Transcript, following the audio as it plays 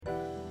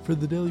For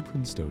the Daily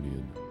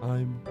Princetonian,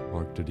 I'm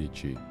Mark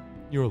Dodici.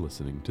 You're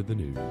listening to the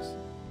news.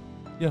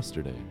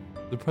 Yesterday,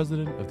 the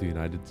President of the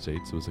United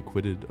States was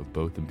acquitted of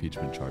both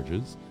impeachment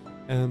charges,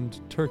 and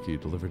Turkey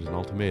delivered an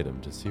ultimatum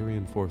to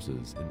Syrian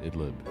forces in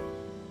Idlib.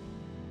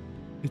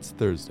 It's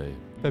Thursday,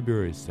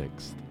 February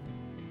 6th.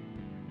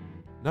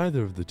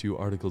 Neither of the two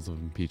articles of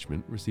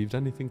impeachment received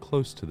anything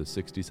close to the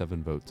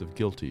 67 votes of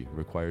guilty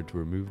required to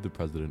remove the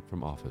president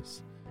from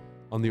office.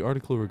 On the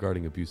article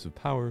regarding abuse of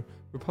power,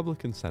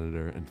 Republican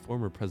Senator and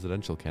former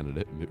presidential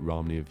candidate Mitt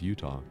Romney of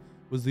Utah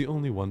was the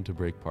only one to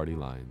break party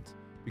lines,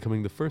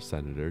 becoming the first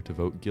senator to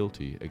vote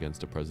guilty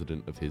against a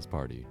president of his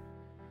party.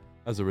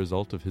 As a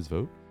result of his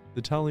vote,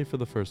 the tally for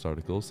the first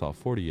article saw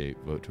 48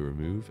 vote to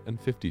remove and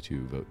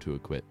 52 vote to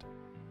acquit.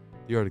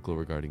 The article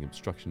regarding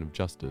obstruction of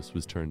justice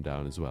was turned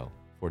down as well,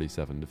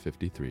 47 to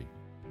 53.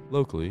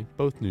 Locally,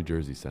 both New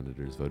Jersey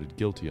senators voted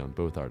guilty on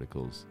both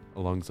articles,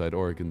 alongside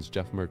Oregon's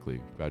Jeff Merkley,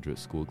 graduate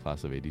school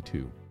class of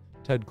 82.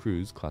 Ted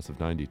Cruz, class of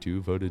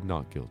 92, voted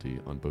not guilty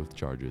on both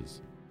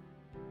charges.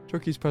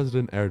 Turkey's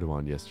President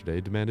Erdogan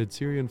yesterday demanded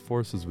Syrian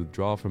forces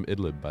withdraw from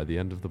Idlib by the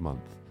end of the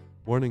month,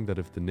 warning that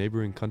if the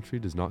neighboring country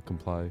does not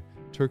comply,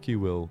 Turkey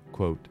will,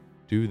 quote,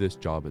 do this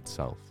job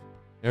itself.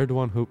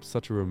 Erdogan hopes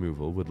such a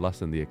removal would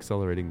lessen the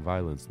accelerating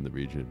violence in the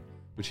region,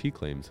 which he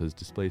claims has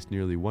displaced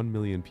nearly 1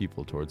 million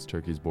people towards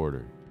Turkey's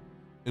border.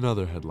 In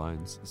other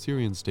headlines,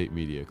 Syrian state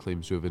media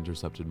claims to have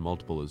intercepted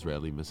multiple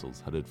Israeli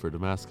missiles headed for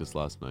Damascus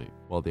last night,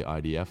 while the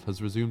IDF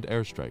has resumed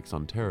airstrikes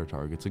on terror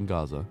targets in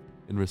Gaza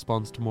in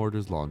response to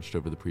mortars launched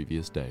over the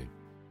previous day.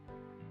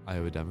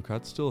 Iowa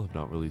Democrats still have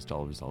not released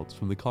all results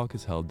from the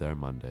caucus held there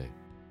Monday.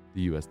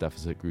 The U.S.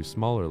 deficit grew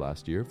smaller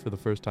last year for the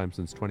first time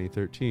since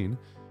 2013,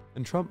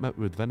 and Trump met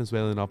with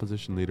Venezuelan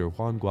opposition leader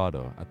Juan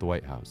Guaido at the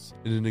White House,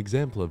 in an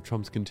example of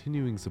Trump's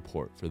continuing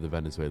support for the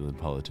Venezuelan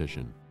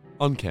politician.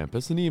 On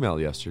campus, an email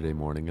yesterday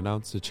morning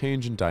announced a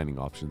change in dining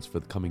options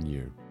for the coming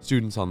year.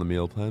 Students on the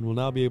meal plan will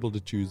now be able to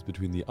choose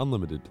between the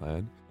unlimited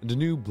plan and a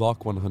new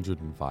Block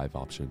 105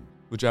 option,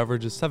 which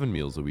averages 7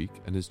 meals a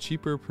week and is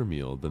cheaper per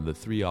meal than the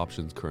 3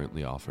 options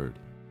currently offered.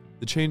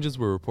 The changes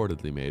were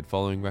reportedly made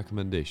following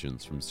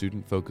recommendations from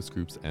student focus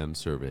groups and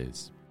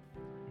surveys.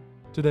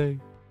 Today,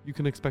 you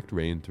can expect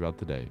rain throughout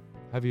the day,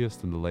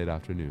 heaviest in the late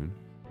afternoon,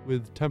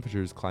 with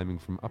temperatures climbing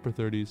from upper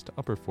 30s to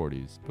upper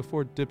 40s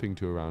before dipping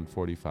to around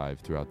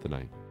 45 throughout the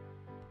night.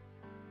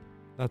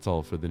 That's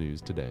all for the news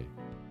today.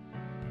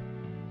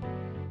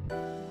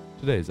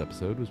 Today's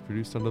episode was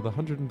produced under the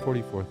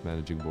 144th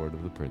Managing Board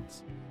of the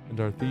Prince,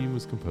 and our theme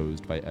was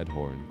composed by Ed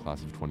Horn,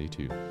 class of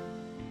 22.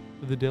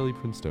 For the Daily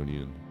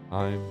Princetonian,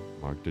 I'm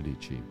Mark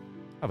Dodici.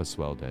 Have a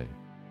swell day.